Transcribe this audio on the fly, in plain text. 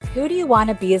Who do you want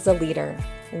to be as a leader?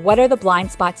 What are the blind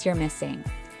spots you're missing?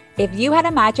 If you had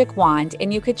a magic wand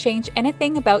and you could change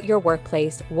anything about your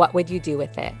workplace, what would you do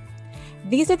with it?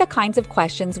 These are the kinds of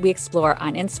questions we explore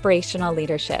on Inspirational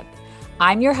Leadership.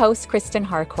 I'm your host, Kristen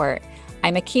Harcourt.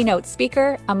 I'm a keynote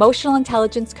speaker, emotional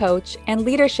intelligence coach, and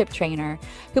leadership trainer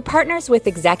who partners with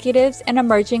executives and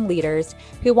emerging leaders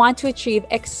who want to achieve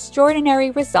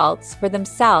extraordinary results for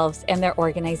themselves and their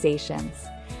organizations.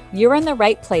 You're in the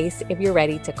right place if you're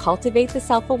ready to cultivate the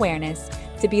self-awareness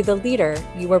to be the leader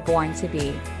you were born to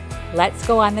be. Let's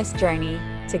go on this journey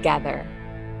together.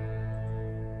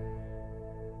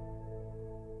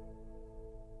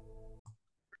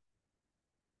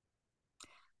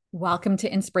 Welcome to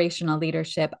Inspirational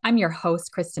Leadership. I'm your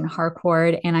host, Kristen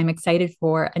Harcourt, and I'm excited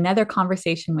for another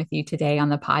conversation with you today on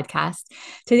the podcast.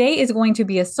 Today is going to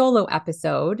be a solo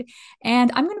episode, and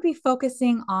I'm going to be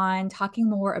focusing on talking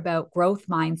more about growth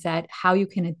mindset, how you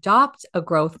can adopt a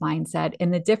growth mindset,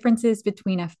 and the differences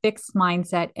between a fixed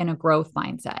mindset and a growth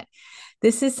mindset.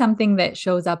 This is something that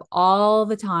shows up all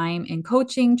the time in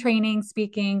coaching, training,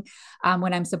 speaking,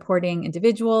 when I'm supporting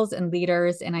individuals and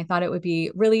leaders. And I thought it would be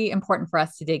really important for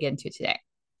us to dig into today.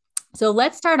 So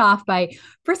let's start off by,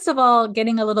 first of all,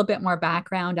 getting a little bit more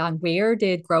background on where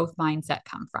did growth mindset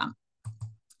come from?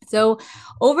 So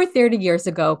over 30 years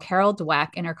ago, Carol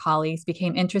Dweck and her colleagues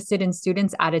became interested in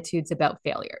students' attitudes about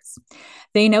failures.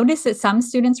 They noticed that some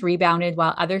students rebounded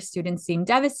while other students seemed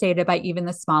devastated by even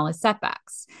the smallest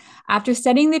setbacks. After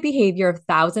studying the behavior of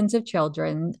thousands of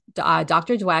children,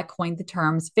 Dr. Dweck coined the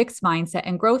terms fixed mindset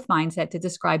and growth mindset to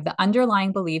describe the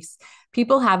underlying beliefs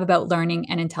people have about learning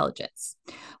and intelligence.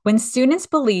 When students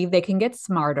believe they can get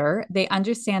smarter, they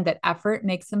understand that effort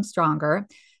makes them stronger.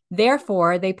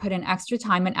 Therefore, they put in extra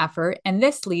time and effort, and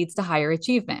this leads to higher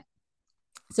achievement.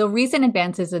 So recent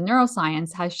advances in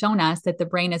neuroscience has shown us that the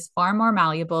brain is far more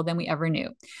malleable than we ever knew.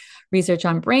 Research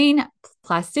on brain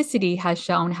plasticity has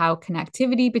shown how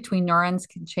connectivity between neurons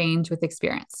can change with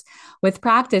experience. With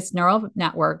practice, neural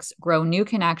networks grow new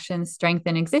connections,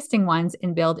 strengthen existing ones,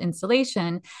 and build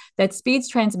insulation that speeds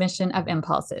transmission of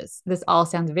impulses. This all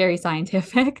sounds very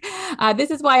scientific. This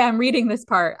is why I'm reading this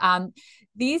part.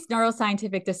 These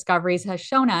neuroscientific discoveries have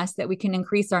shown us that we can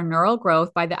increase our neural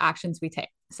growth by the actions we take,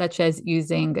 such as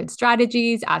using good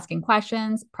strategies, asking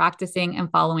questions, practicing, and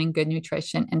following good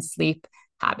nutrition and sleep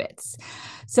habits.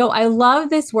 So I love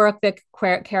this work that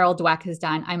Carol Dweck has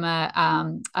done. I'm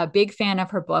a big fan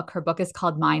of her book. Her book is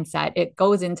called Mindset. It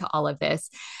goes into all of this.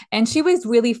 And she was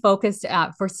really focused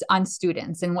on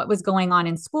students and what was going on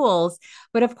in schools.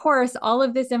 But of course, all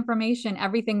of this information,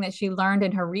 everything that she learned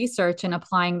in her research and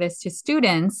applying this to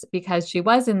students, because she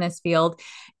was in this field,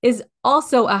 is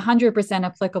also 100%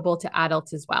 applicable to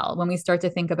adults as well. When we start to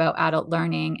think about adult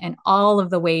learning and all of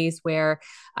the ways where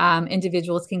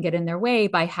individuals can get in their way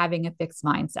by having a fixed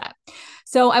mindset.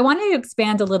 So I wanted to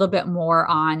expand a little bit more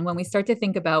on when we start to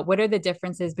think about what are the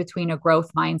differences between a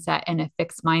growth mindset and a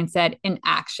fixed mindset in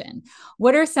action.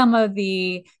 What are some of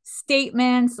the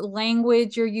statements,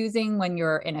 language you're using when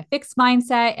you're in a fixed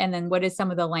mindset? And then what is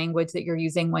some of the language that you're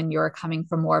using when you're coming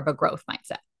from more of a growth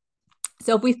mindset?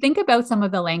 So if we think about some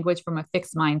of the language from a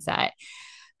fixed mindset,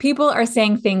 people are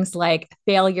saying things like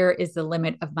failure is the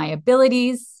limit of my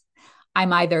abilities.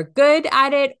 I'm either good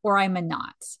at it or I'm a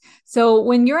not. So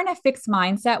when you're in a fixed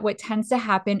mindset, what tends to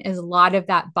happen is a lot of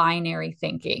that binary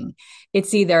thinking.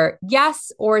 It's either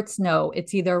yes or it's no.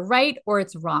 It's either right or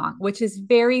it's wrong, which is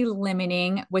very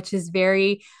limiting, which is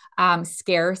very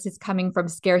scarce. It's coming from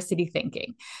scarcity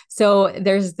thinking. So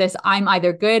there's this, I'm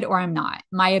either good or I'm not.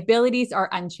 My abilities are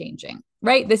unchanging,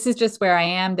 right? This is just where I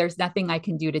am. There's nothing I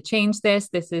can do to change this.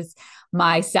 This is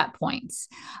my set points.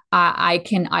 I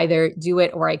can either do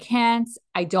it or I can't.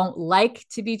 I don't like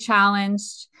to be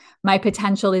challenged. My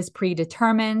potential is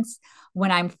predetermined. When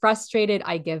I'm frustrated,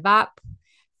 I give up.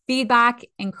 Feedback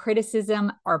and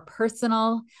criticism are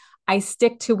personal. I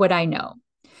stick to what I know.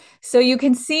 So you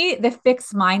can see the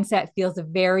fixed mindset feels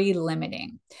very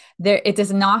limiting. It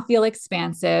does not feel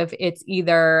expansive. It's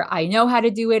either I know how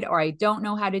to do it or I don't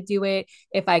know how to do it.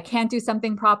 If I can't do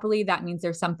something properly, that means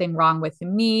there's something wrong with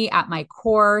me at my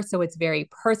core. So it's very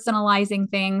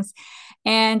personalizing things.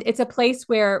 And it's a place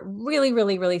where really,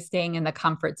 really, really staying in the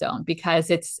comfort zone because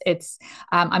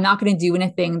I'm not going to do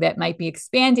anything that might be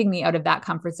expanding me out of that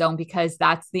comfort zone because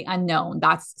that's the unknown.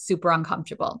 That's super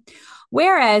uncomfortable.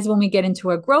 Whereas when we get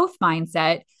into a growth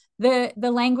mindset, the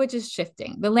language is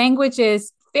shifting. The language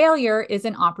is failure is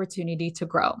an opportunity to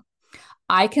grow.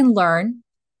 I can learn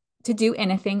to do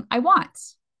anything I want.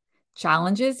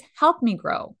 Challenges help me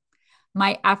grow.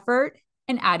 My effort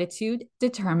and attitude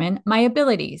determine my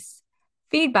abilities.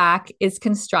 Feedback is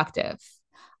constructive.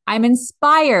 I'm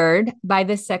inspired by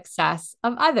the success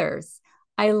of others.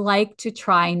 I like to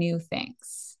try new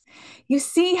things. You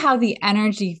see how the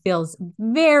energy feels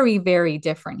very, very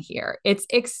different here. It's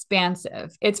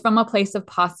expansive, it's from a place of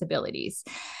possibilities.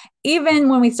 Even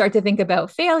when we start to think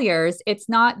about failures, it's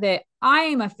not that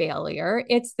I'm a failure.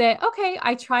 It's that, okay,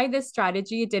 I tried this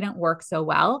strategy. It didn't work so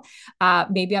well.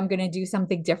 Maybe I'm going to do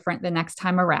something different the next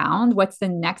time around. What's the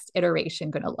next iteration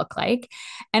going to look like?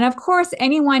 And of course,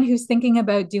 anyone who's thinking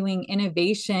about doing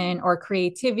innovation or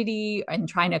creativity and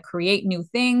trying to create new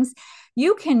things,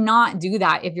 you cannot do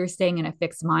that if you're staying in a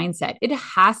fixed mindset. It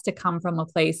has to come from a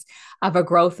place of a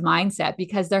growth mindset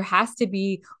because there has to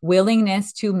be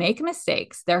willingness to make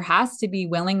mistakes. There has to be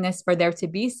willingness for there to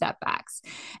be setbacks.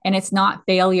 And it's not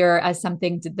failure as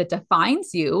something that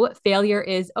defines you. Failure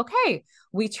is, okay,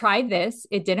 we tried this,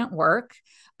 it didn't work.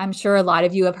 I'm sure a lot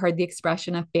of you have heard the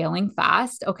expression of failing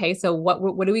fast. Okay, so what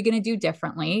are we going to do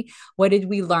differently? What did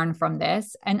we learn from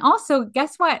this? And also,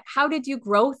 guess what? How did you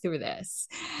grow through this?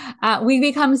 We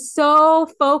become so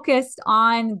focused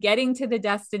on getting to the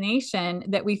destination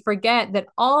that we forget that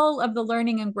all of the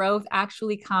learning and growth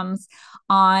actually comes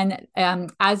on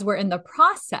as we're in the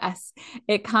process.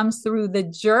 It comes through the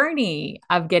journey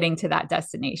of getting to that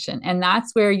destination. And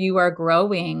that's where you are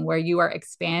growing, where you are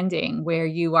expanding, where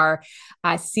you are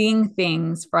seeing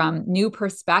things from new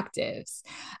perspectives.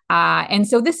 And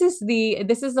so this is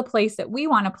the place that we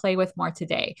want to play with more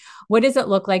today. What does it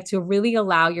look like to really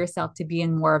allow yourself to be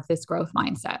in more of this growth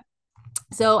mindset?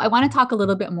 So I want to talk a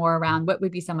little bit more around what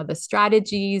would be some of the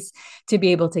strategies to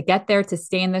be able to get there, to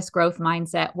stay in this growth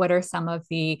mindset. What are some of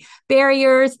the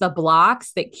barriers, the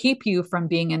blocks that keep you from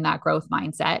being in that growth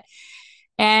mindset?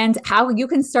 And how you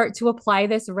can start to apply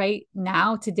this right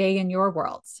now, today in your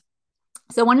worlds.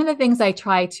 So one of the things I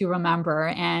try to remember,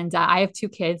 and I have two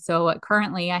kids. So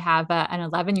currently I have an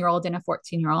 11-year-old and a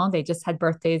 14-year-old. They just had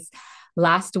birthdays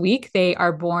last week. They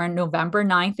are born November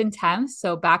 9th and 10th.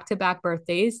 So back-to-back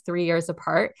birthdays, 3 years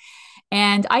apart.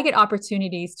 And I get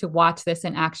opportunities to watch this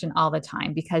in action all the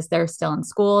time because they're still in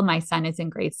school. My son is in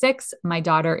grade 6. My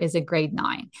daughter is in grade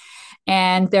 9.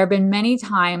 And there have been many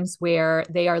times where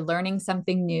they are learning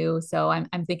something new. So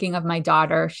I'm thinking of my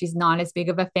daughter. She's not as big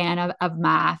of a fan of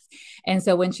math. And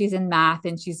so when she's in math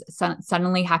and she's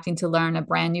suddenly having to learn a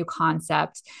brand new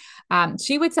concept,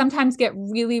 she would sometimes get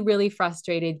really, really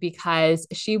frustrated because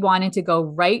she wanted to go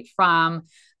right from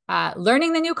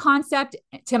learning the new concept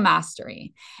to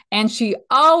mastery. And she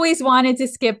always wanted to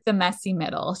skip the messy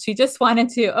middle. She just wanted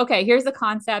to, okay, here's the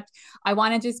concept. I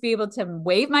want to just be able to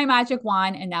wave my magic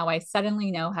wand. And now I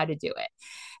suddenly know how to do it.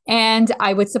 And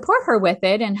I would support her with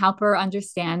it and help her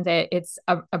understand that it's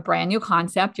a brand new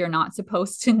concept. You're not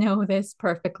supposed to know this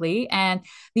perfectly. And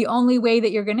the only way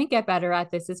that you're going to get better at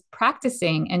this is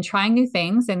practicing and trying new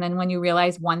things. And then when you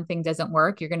realize one thing doesn't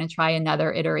work, you're going to try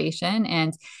another iteration.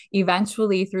 And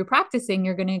eventually, through practicing,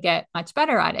 you're going to get much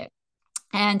better at it.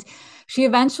 And she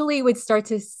eventually would start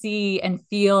to see and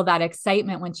feel that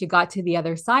excitement when she got to the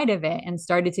other side of it and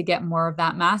started to get more of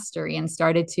that mastery and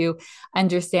started to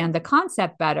understand the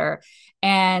concept better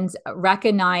and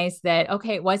recognize that,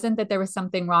 okay, it wasn't that there was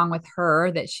something wrong with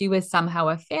her, that she was somehow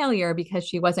a failure because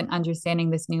she wasn't understanding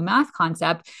this new math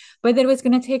concept, but that it was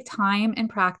going to take time and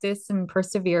practice and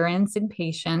perseverance and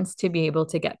patience to be able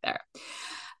to get there.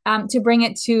 To bring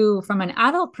it to from an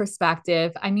adult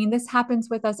perspective, I mean, this happens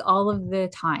with us all of the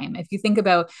time. If you think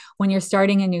about when you're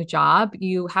starting a new job,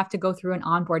 you have to go through an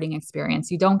onboarding experience.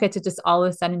 You don't get to just all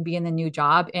of a sudden be in the new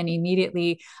job and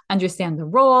immediately understand the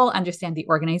role, understand the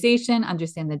organization,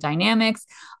 understand the dynamics,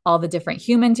 all the different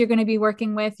humans you're going to be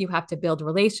working with. You have to build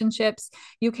relationships.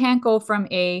 You can't go from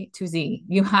A to Z.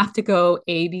 You have to go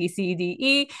A, B, C, D,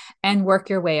 E, and work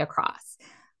your way across.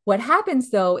 What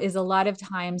happens though is a lot of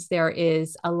times there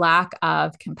is a lack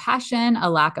of compassion, a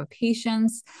lack of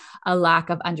patience, a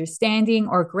lack of understanding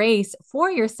or grace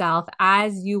for yourself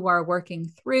as you are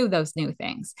working through those new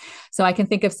things. So I can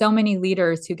think of so many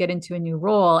leaders who get into a new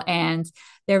role and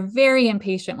they're very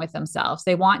impatient with themselves.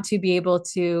 They want to be able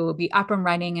to be up and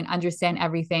running and understand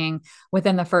everything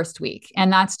within the first week.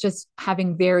 And that's just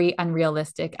having very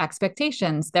unrealistic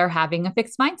expectations. They're having a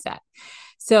fixed mindset.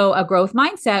 So a growth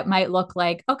mindset might look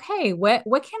like, okay, what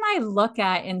can I look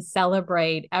at and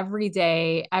celebrate every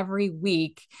day, every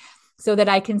week so that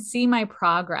I can see my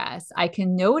progress? I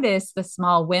can notice the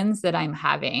small wins that I'm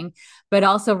having, but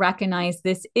also recognize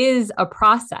this is a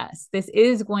process. This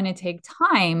is going to take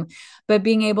time, but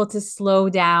being able to slow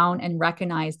down and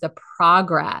recognize the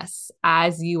progress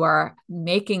as you are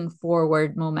making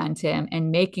forward momentum and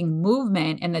making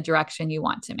movement in the direction you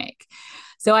want to make.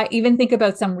 So I even think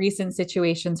about some recent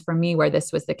situations for me where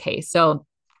this was the case. So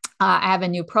I have a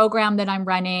new program that I'm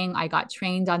running. I got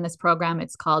trained on this program.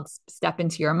 It's called Step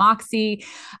Into Your Moxie,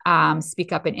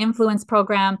 Speak Up and Influence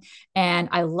program. And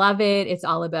I love it. It's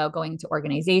all about going to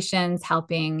organizations,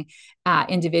 helping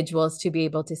individuals to be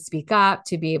able to speak up,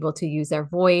 to be able to use their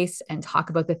voice and talk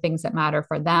about the things that matter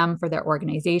for them, for their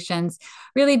organizations,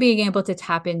 really being able to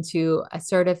tap into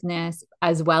assertiveness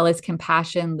as well as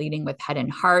compassion, leading with head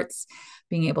and hearts,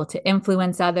 being able to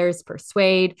influence others,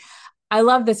 persuade. I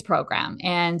love this program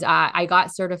and I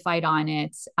got certified on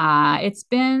it. It's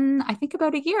been, I think,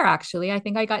 about a year actually. I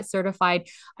think I got certified.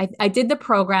 I did the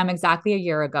program exactly a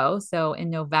year ago. So in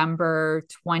November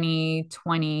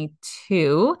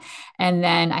 2022. And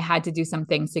then I had to do some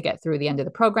things to get through the end of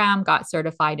the program, got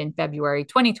certified in February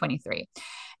 2023.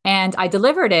 And I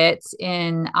delivered it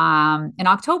in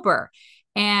October.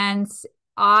 And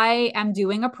I am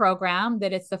doing a program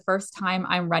that it's the first time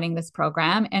I'm running this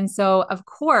program. And so, of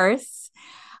course,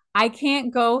 I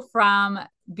can't go from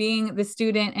being the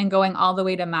student and going all the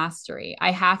way to mastery.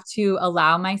 I have to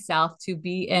allow myself to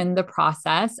be in the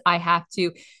process. I have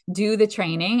to do the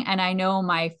training. And I know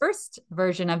my first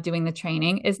version of doing the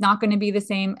training is not going to be the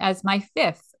same as my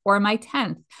fifth or my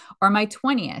 10th or my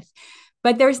 20th.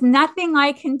 But there's nothing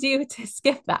I can do to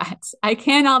skip that. I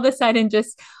can't all of a sudden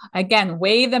just, again,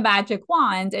 wave the magic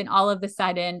wand and all of a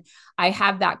sudden I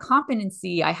have that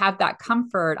competency, I have that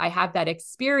comfort, I have that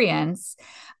experience,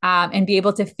 and be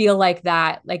able to feel like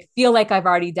that, like feel like I've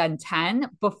already done 10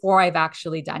 before I've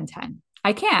actually done 10.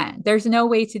 I can't. There's no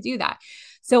way to do that.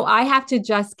 So I have to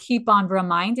just keep on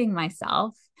reminding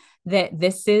myself that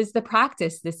this is the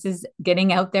practice. This is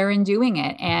getting out there and doing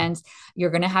it. And you're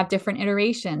going to have different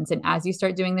iterations. And as you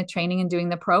start doing the training and doing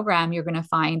the program, you're going to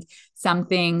find some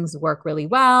things work really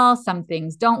well. Some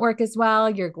things don't work as well.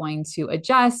 You're going to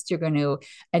adjust. You're going to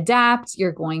adapt.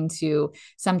 You're going to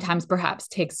sometimes perhaps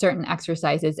take certain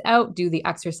exercises out, do the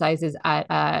exercises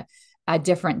at a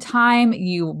different time.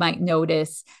 You might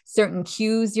notice certain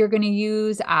cues you're going to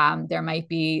use. There might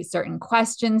be certain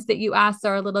questions that you ask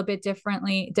are a little bit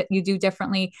differently, that you do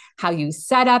differently, how you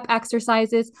set up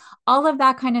exercises, all of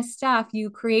that kind of stuff. You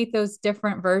create those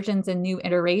different versions and new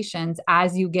iterations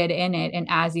as you get in it and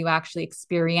as you actually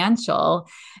experientially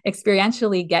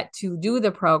get to do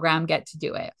the program, get to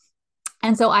do it.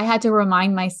 And so I had to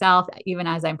remind myself, even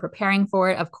as I'm preparing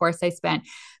for it. Of course, I spent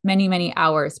many, many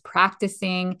hours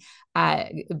practicing,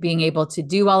 being able to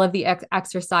do all of the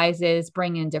exercises,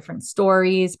 bring in different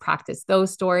stories, practice those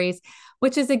stories,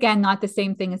 which is, again, not the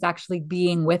same thing as actually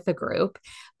being with a group.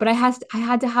 But I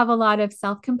had to have a lot of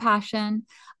self-compassion,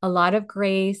 a lot of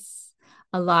grace,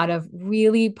 a lot of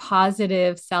really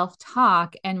positive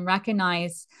self-talk, and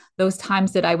recognize those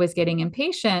times that I was getting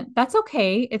impatient. That's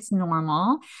okay. It's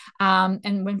normal.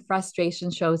 And when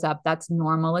frustration shows up, that's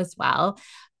normal as well.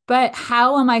 But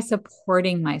how am I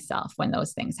supporting myself when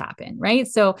those things happen? Right.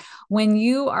 So when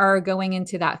you are going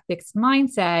into that fixed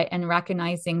mindset and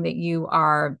recognizing that you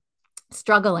are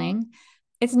struggling,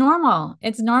 it's normal.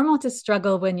 It's normal to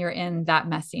struggle when you're in that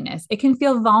messiness. It can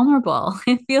feel vulnerable.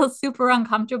 It feels super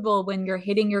uncomfortable when you're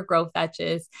hitting your growth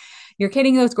edges. You're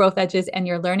hitting those growth edges and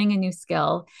you're learning a new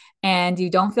skill and you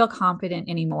don't feel confident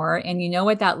anymore. And you know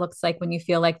what that looks like when you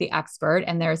feel like the expert.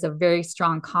 And there's a very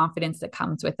strong confidence that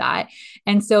comes with that.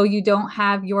 And so you don't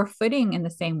have your footing in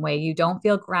the same way. You don't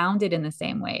feel grounded in the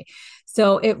same way.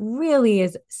 So it really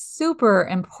is super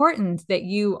important that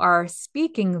you are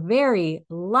speaking very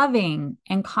loving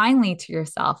and kindly to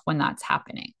yourself when that's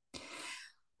happening.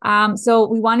 So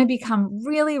we want to become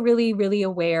really, really, really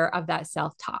aware of that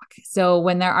self-talk. So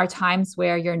when there are times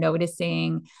where you're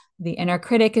noticing the inner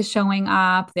critic is showing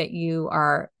up, that you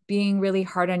are being really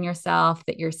hard on yourself,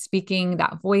 that you're speaking,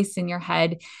 that voice in your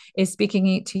head is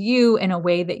speaking to you in a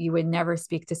way that you would never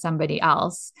speak to somebody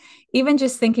else. Even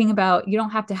just thinking about, you don't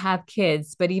have to have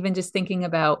kids, but even just thinking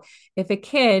about if a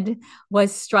kid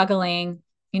was struggling,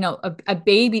 a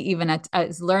baby even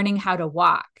is learning how to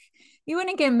walk. You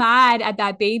wouldn't get mad at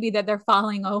that baby that they're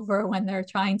falling over when they're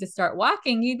trying to start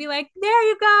walking. You'd be like, there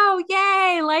you go.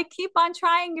 Yay. Like, keep on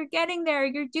trying. You're getting there.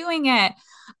 You're doing it.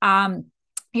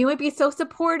 You would be so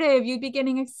supportive. You'd be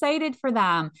getting excited for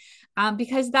them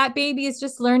because that baby is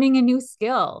just learning a new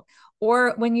skill.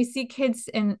 Or when you see kids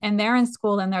and they're in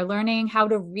school and they're learning how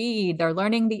to read, they're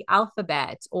learning the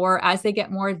alphabet, or as they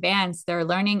get more advanced, they're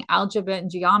learning algebra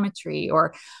and geometry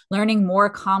or learning more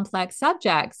complex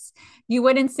subjects. You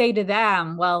wouldn't say to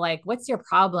them, well, like, what's your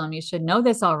problem? You should know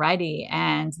this already.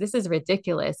 And this is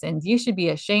ridiculous. And you should be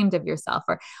ashamed of yourself,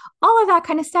 or all of that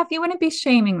kind of stuff. You wouldn't be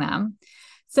shaming them.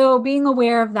 So being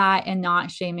aware of that and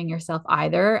not shaming yourself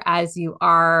either as you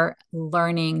are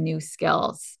learning new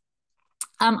skills.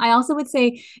 I also would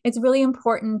say it's really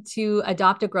important to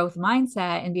adopt a growth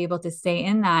mindset and be able to stay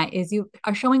in that is you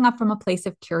are showing up from a place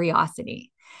of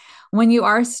curiosity when you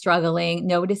are struggling,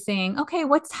 noticing, okay,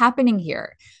 what's happening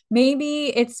here? Maybe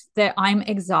it's that I'm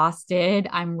exhausted,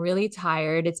 I'm really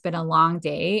tired, it's been a long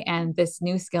day, and this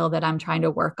new skill that I'm trying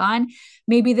to work on,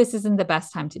 maybe this isn't the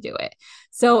best time to do it.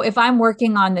 So if I'm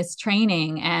working on this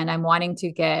training and I'm wanting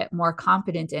to get more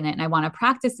confident in it and I want to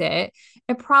practice it,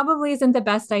 it probably isn't the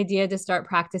best idea to start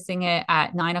practicing it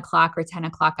at 9 o'clock or 10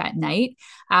 o'clock at night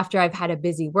after I've had a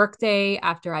busy work day,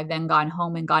 after I've then gone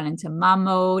home and gone into mom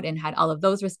mode and had all of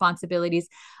those responsibilities.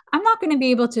 I'm not going to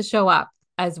be able to show up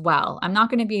as well. I'm not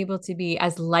going to be able to be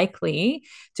as likely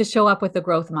to show up with a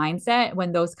growth mindset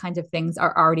when those kinds of things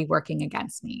are already working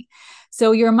against me.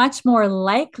 So you're much more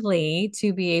likely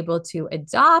to be able to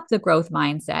adopt the growth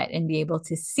mindset and be able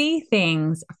to see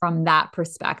things from that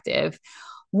perspective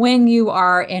when you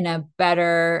are in a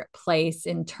better place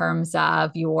in terms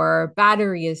of your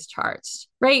battery is charged,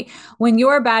 right? When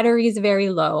your battery is very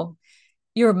low,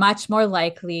 you're much more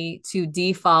likely to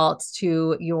default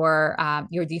to your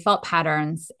default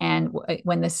patterns. And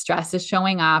when the stress is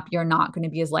showing up, you're not going to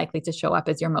be as likely to show up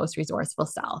as your most resourceful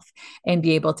self and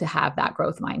be able to have that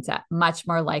growth mindset, much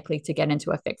more likely to get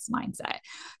into a fixed mindset.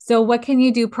 So what can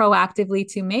you do proactively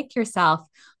to make yourself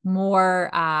more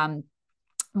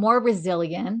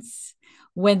resilience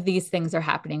when these things are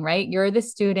happening, right? You're the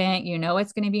student, you know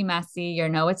it's going to be messy, you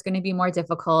know it's going to be more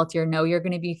difficult, you know you're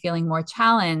going to be feeling more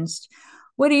challenged.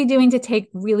 What are you doing to take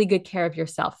really good care of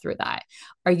yourself through that?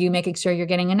 Are you making sure you're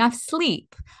getting enough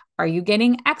sleep? Are you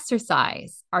getting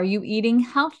exercise? Are you eating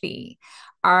healthy?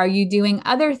 Are you doing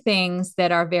other things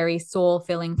that are very soul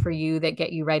filling for you that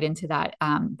get you right into that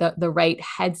the right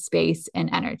headspace and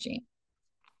energy?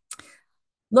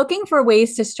 Looking for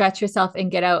ways to stretch yourself and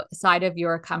get outside of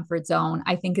your comfort zone,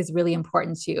 I think is really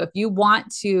important to you. If you want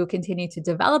to continue to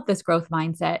develop this growth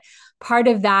mindset, part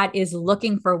of that is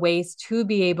looking for ways to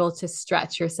be able to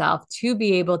stretch yourself, to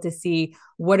be able to see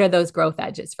what are those growth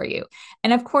edges for you.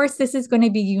 And of course, this is going to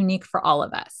be unique for all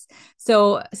of us.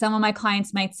 So some of my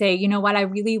clients might say, you know what, I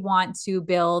really want to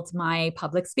build my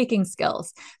public speaking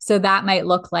skills. So that might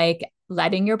look like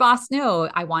letting your boss know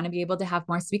I want to be able to have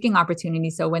more speaking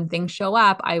opportunities. So when things show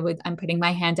up, I'm putting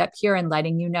my hand up here and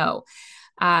letting you know.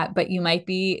 But you might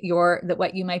be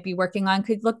what you might be working on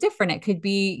could look different. It could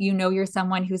be, you're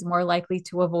someone who's more likely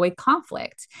to avoid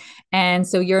conflict. And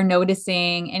so you're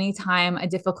noticing anytime a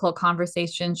difficult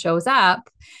conversation shows up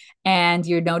and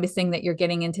you're noticing that you're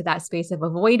getting into that space of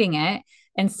avoiding it,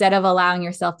 instead of allowing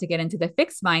yourself to get into the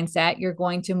fixed mindset, you're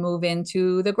going to move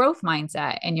into the growth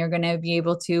mindset and you're going to be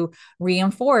able to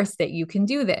reinforce that you can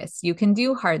do this, you can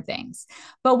do hard things.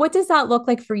 But what does that look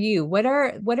like for you? What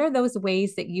are those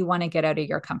ways that you want to get out of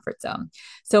your comfort zone?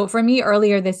 So for me,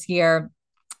 earlier this year,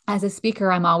 as a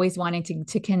speaker, I'm always wanting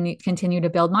to continue to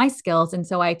build my skills. And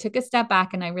so I took a step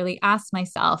back and I really asked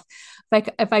myself,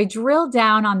 if I drill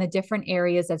down on the different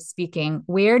areas of speaking,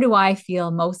 where do I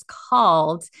feel most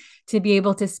called to be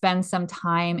able to spend some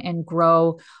time and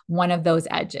grow one of those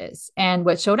edges? And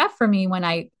what showed up for me when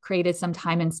I created some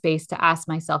time and space to ask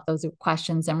myself those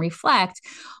questions and reflect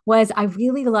was I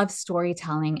really love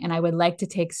storytelling and I would like to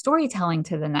take storytelling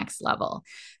to the next level.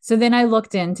 So then I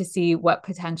looked in to see what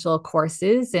potential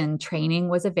courses and training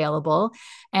was available.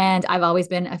 And I've always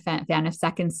been a fan of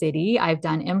Second City. I've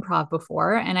done improv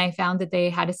before, and I found that they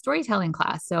had a storytelling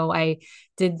class. So I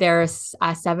did their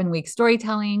 7-week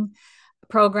storytelling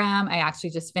program. I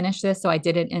actually just finished this. So I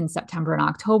did it in September and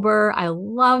October. I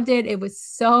loved it. It was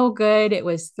so good. It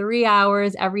was 3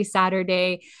 hours every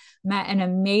Saturday. Met an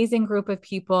amazing group of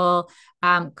people,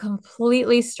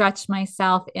 completely stretched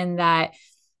myself in that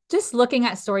just looking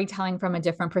at storytelling from a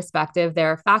different perspective.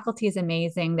 Their faculty is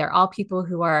amazing. They're all people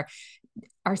who are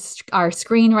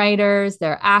screenwriters,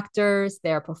 they're actors,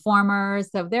 they're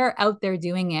performers. So they're out there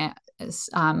doing it,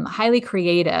 highly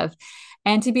creative.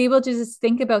 And to be able to just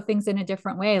think about things in a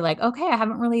different way, like, okay, I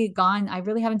really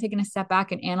haven't taken a step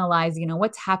back and analyzed,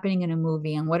 what's happening in a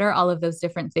movie and what are all of those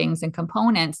different things and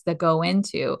components that go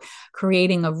into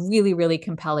creating a really, really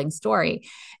compelling story.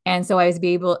 And so I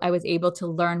was able to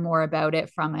learn more about it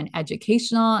from an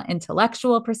educational,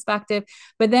 intellectual perspective,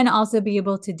 but then also be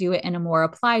able to do it in a more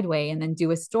applied way and then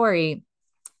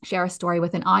share a story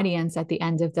with an audience at the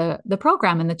end of the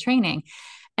program and the training.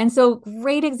 And so,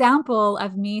 great example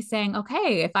of me saying,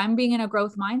 okay, if I'm being in a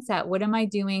growth mindset, what am I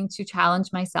doing to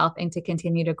challenge myself and to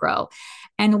continue to grow?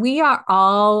 And we are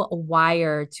all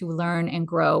wired to learn and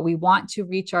grow. We want to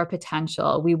reach our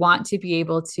potential. We want to be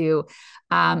able to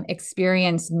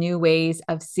experience new ways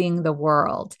of seeing the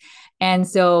world. And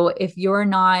so, if you're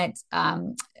not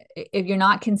if you're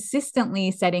not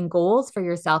consistently setting goals for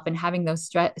yourself and having those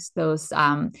stretch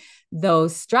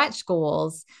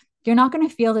goals, you're not going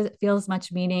to feel as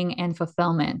much meaning and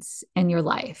fulfillment in your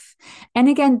life. And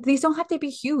again, these don't have to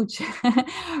be huge,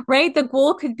 right? The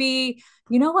goal could be,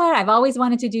 you know what? I've always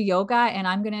wanted to do yoga and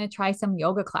I'm going to try some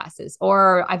yoga classes.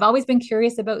 Or I've always been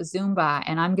curious about Zumba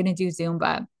and I'm going to do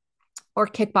Zumba or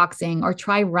kickboxing or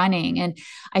try running. And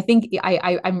I think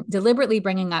I'm deliberately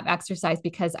bringing up exercise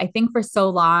because I think for so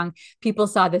long, people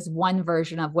saw this one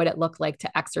version of what it looked like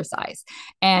to exercise.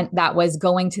 And that was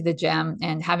going to the gym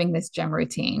and having this gym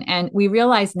routine. And we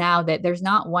realize now that there's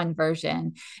not one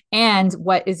version. And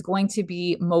what is going to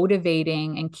be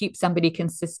motivating and keep somebody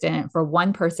consistent for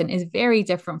one person is very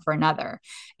different for another.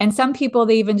 And some people,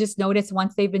 they even just notice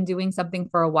once they've been doing something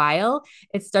for a while,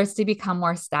 it starts to become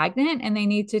more stagnant and they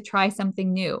need to try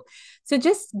something new. So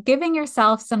just giving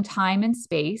yourself some time and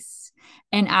space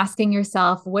and asking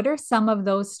yourself, what are some of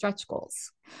those stretch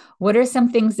goals? What are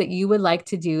some things that you would like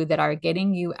to do that are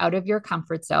getting you out of your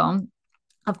comfort zone?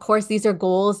 Of course, these are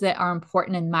goals that are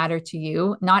important and matter to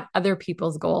you, not other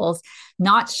people's goals,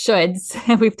 not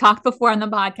shoulds. We've talked before on the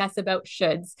podcast about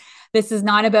shoulds. This is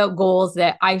not about goals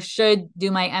that I should do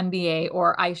my MBA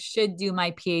or I should do my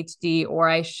PhD or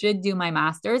I should do my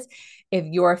master's. If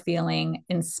you're feeling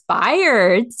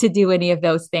inspired to do any of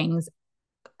those things,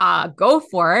 go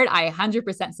for it. I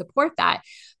 100% support that,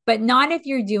 but not if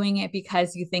you're doing it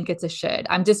because you think it's a should.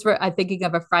 I'm thinking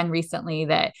of a friend recently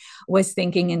that was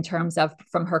thinking in terms of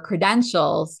from her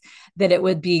credentials that it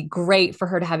would be great for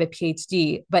her to have a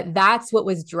PhD, but that's what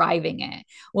was driving it.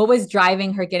 What was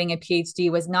driving her getting a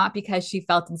PhD was not because she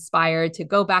felt inspired to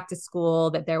go back to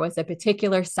school, that there was a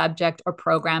particular subject or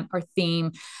program or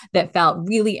theme that felt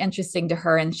really interesting to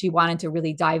her and she wanted to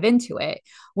really dive into it.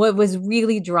 What was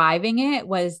really driving it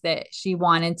was that she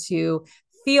wanted to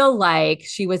feel like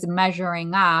she was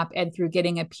measuring up, and through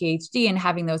getting a PhD and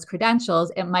having those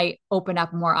credentials, it might open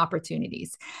up more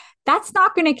opportunities. That's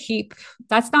not going to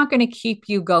keep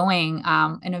you going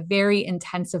in a very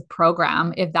intensive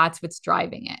program if that's what's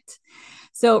driving it.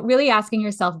 So really asking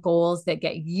yourself goals that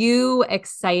get you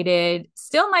excited,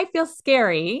 still might feel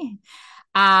scary,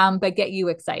 but get you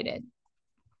excited.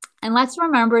 And let's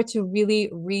remember to really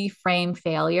reframe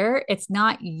failure. It's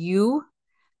not you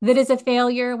that is a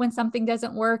failure when something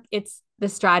doesn't work. It's the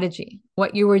strategy.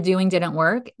 What you were doing didn't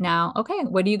work. Now, okay,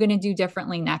 what are you going to do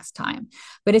differently next time?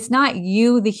 But it's not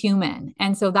you, the human.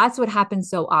 And so that's what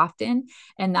happens so often.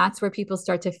 And that's where people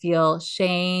start to feel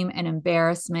shame and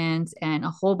embarrassment and a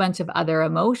whole bunch of other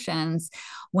emotions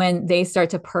when they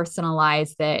start to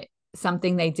personalize that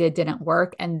something they did didn't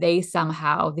work and they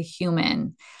somehow, the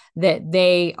human, that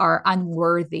they are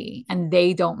unworthy and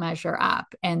they don't measure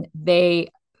up and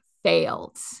they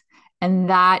failed.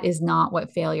 And that is not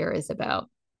what failure is about.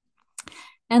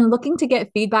 And looking to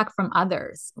get feedback from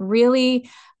others, really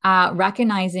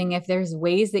recognizing if there's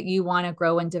ways that you want to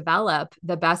grow and develop.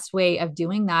 The best way of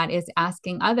doing that is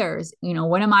asking others,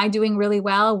 what am I doing really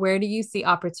well? Where do you see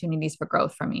opportunities for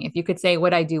growth for me? If you could say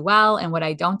what I do well and what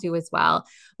I don't do as well,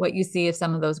 what you see of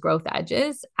some of those growth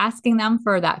edges, asking them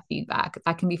for that feedback.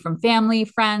 That can be from family,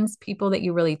 friends, people that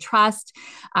you really trust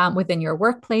within your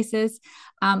workplaces.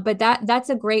 But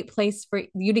that's a great place for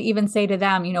you to even say to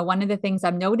them, one of the things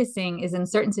I'm noticing is in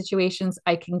certain situations,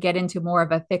 I can get into more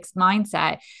of a fixed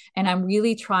mindset and I'm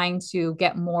really trying to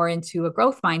get more into a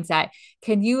growth mindset.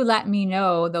 Can you let me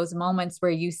know those moments where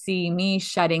you see me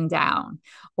shutting down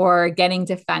or getting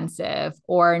defensive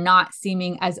or not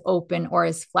seeming as open or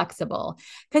as flexible?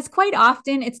 Because quite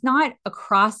often it's not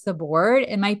across the board.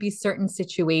 It might be certain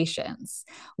situations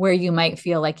where you might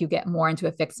feel like you get more into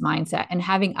a fixed mindset, and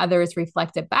having others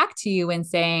reflect it back to you and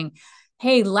saying,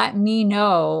 hey, let me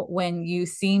know when you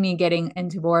see me getting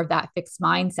into more of that fixed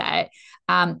mindset,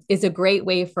 is a great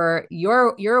way for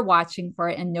you're watching for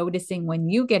it and noticing when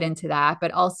you get into that, but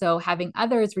also having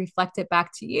others reflect it back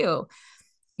to you.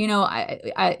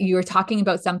 You were talking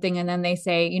about something and then they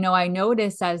say, I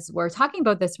notice as we're talking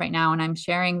about this right now and I'm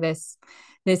sharing this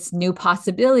new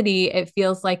possibility, it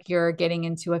feels like you're getting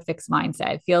into a fixed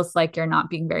mindset. It feels like you're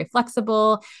not being very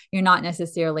flexible. You're not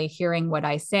necessarily hearing what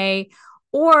I say.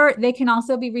 Or they can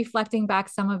also be reflecting back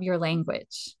some of your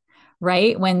language,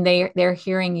 right? When they're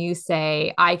hearing you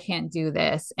say, I can't do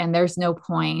this, and there's no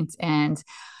point, and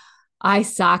I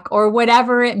suck, or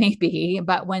whatever it may be.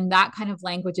 But when that kind of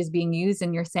language is being used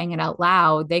and you're saying it out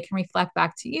loud, they can reflect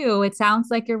back to you. It sounds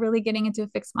like you're really getting into a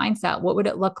fixed mindset. What would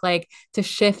it look like to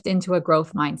shift into a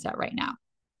growth mindset right now?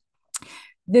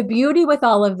 The beauty with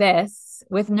all of this,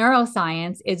 with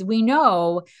neuroscience, is we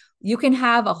know you can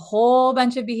have a whole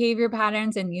bunch of behavior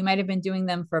patterns and you might have been doing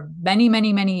them for many,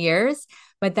 many, many years,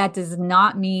 but that does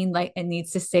not mean like it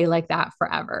needs to stay like that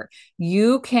forever.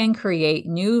 You can create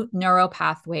new neural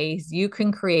pathways. You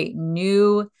can create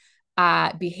new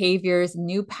behaviors,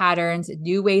 new patterns,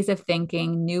 new ways of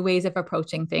thinking, new ways of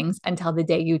approaching things until the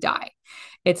day you die.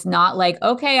 It's not like,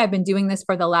 okay, I've been doing this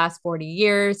for the last 40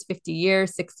 years, 50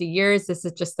 years, 60 years. This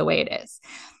is just the way it is.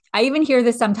 I even hear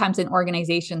this sometimes in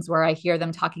organizations where I hear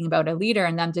them talking about a leader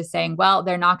and them just saying, well,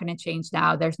 they're not going to change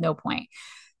now. There's no point.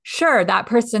 Sure, that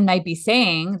person might be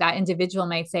saying, that individual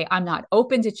might say, I'm not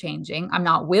open to changing. I'm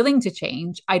not willing to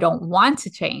change. I don't want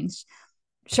to change.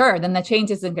 Sure, then the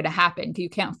change isn't going to happen. You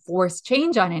can't force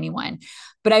change on anyone.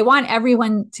 But I want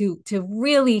everyone to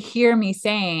really hear me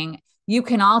saying, you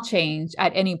can all change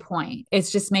at any point.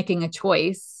 It's just making a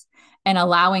choice and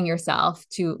allowing yourself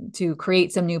to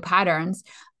create some new patterns.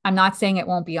 I'm not saying it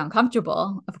won't be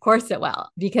uncomfortable. Of course it will,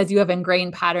 because you have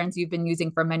ingrained patterns you've been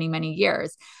using for many, many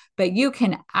years. But you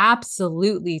can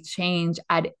absolutely change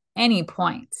at any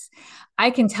point.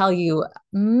 I can tell you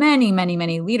many, many,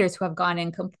 many leaders who have gone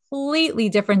in completely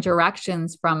different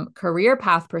directions from career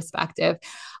path perspective.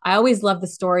 I always love the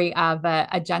story of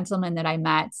a gentleman that I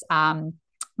met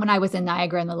when I was in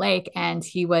Niagara on the Lake, and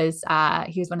he was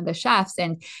one of the chefs,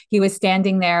 and he was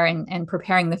standing there and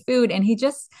preparing the food, and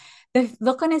the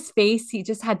look on his face, he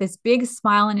just had this big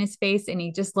smile on his face, and he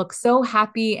just looked so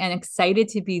happy and excited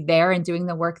to be there and doing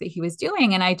the work that he was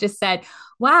doing. And I just said,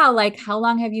 wow, like, how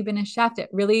long have you been a chef? It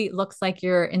really looks like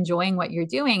you're enjoying what you're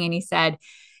doing. And he said,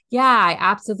 yeah, I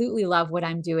absolutely love what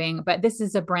I'm doing, but this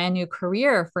is a brand new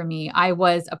career for me. I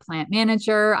was a plant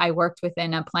manager. I worked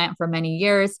within a plant for many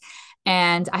years,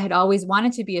 and I had always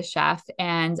wanted to be a chef.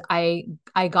 And I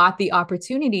got the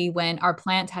opportunity when our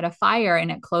plant had a fire and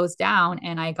it closed down,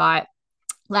 and I got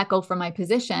let go from my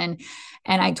position.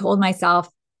 And I told myself,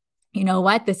 you know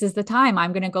what? This is the time.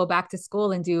 I'm going to go back to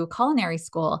school and do culinary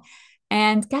school.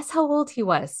 And guess how old he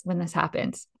was when this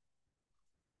happened?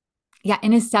 Yeah,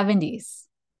 in his 70s.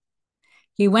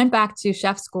 He went back to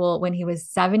chef school when he was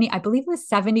 70, I believe it was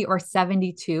 70 or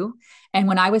 72. And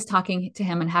when I was talking to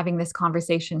him and having this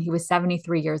conversation, he was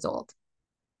 73 years old.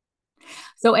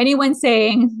 So anyone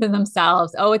saying to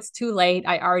themselves, oh, it's too late,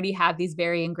 I already have these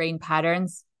very ingrained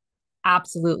patterns,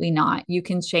 absolutely not. You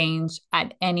can change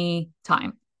at any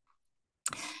time.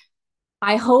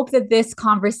 I hope that this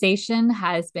conversation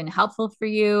has been helpful for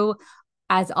you.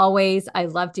 As always, I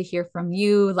love to hear from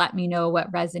you. Let me know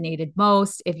what resonated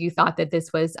most. If you thought that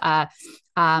this was a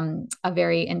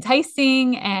very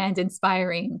enticing and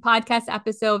inspiring podcast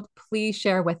episode, please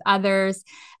share with others.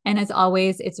 And as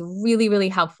always, it's really, really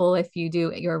helpful if you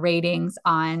do your ratings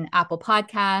on Apple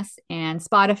Podcasts and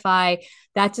Spotify.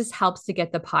 That just helps to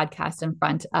get the podcast in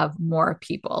front of more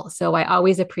people. So I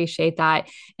always appreciate that.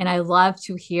 And I love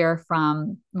to hear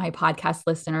from my podcast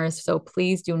listeners. So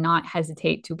please do not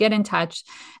hesitate to get in touch,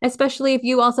 especially if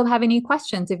you also have any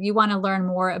questions. If you want to learn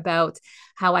more about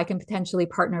how I can potentially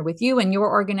partner with you and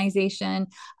your organization.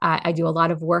 I do a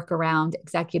lot of work around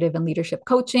executive and leadership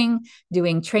coaching,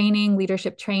 doing training,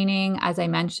 leadership training. As I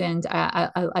mentioned,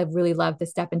 I really love the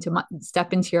Step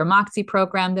Into Your Moxie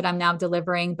program that I'm now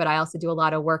delivering, but I also do a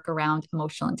lot of work around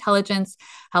emotional intelligence,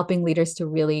 helping leaders to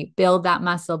really build that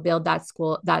muscle, build that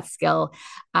skill,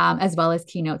 as well as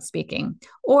keynote speaking.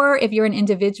 Or if you're an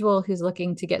individual who's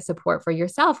looking to get support for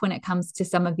yourself when it comes to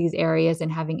some of these areas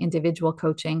and having individual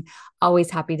coaching, always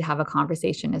happy to have a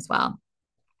conversation as well.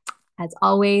 As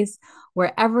always,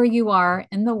 wherever you are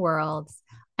in the world,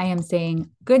 I am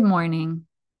saying good morning,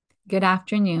 good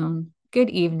afternoon, good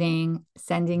evening,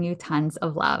 sending you tons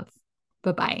of love.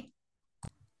 Bye-bye.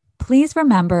 Please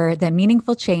remember that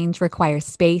meaningful change requires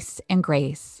space and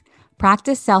grace.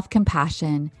 Practice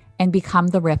self-compassion and become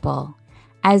the ripple.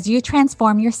 As you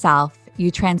transform yourself,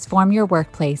 you transform your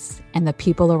workplace and the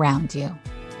people around you.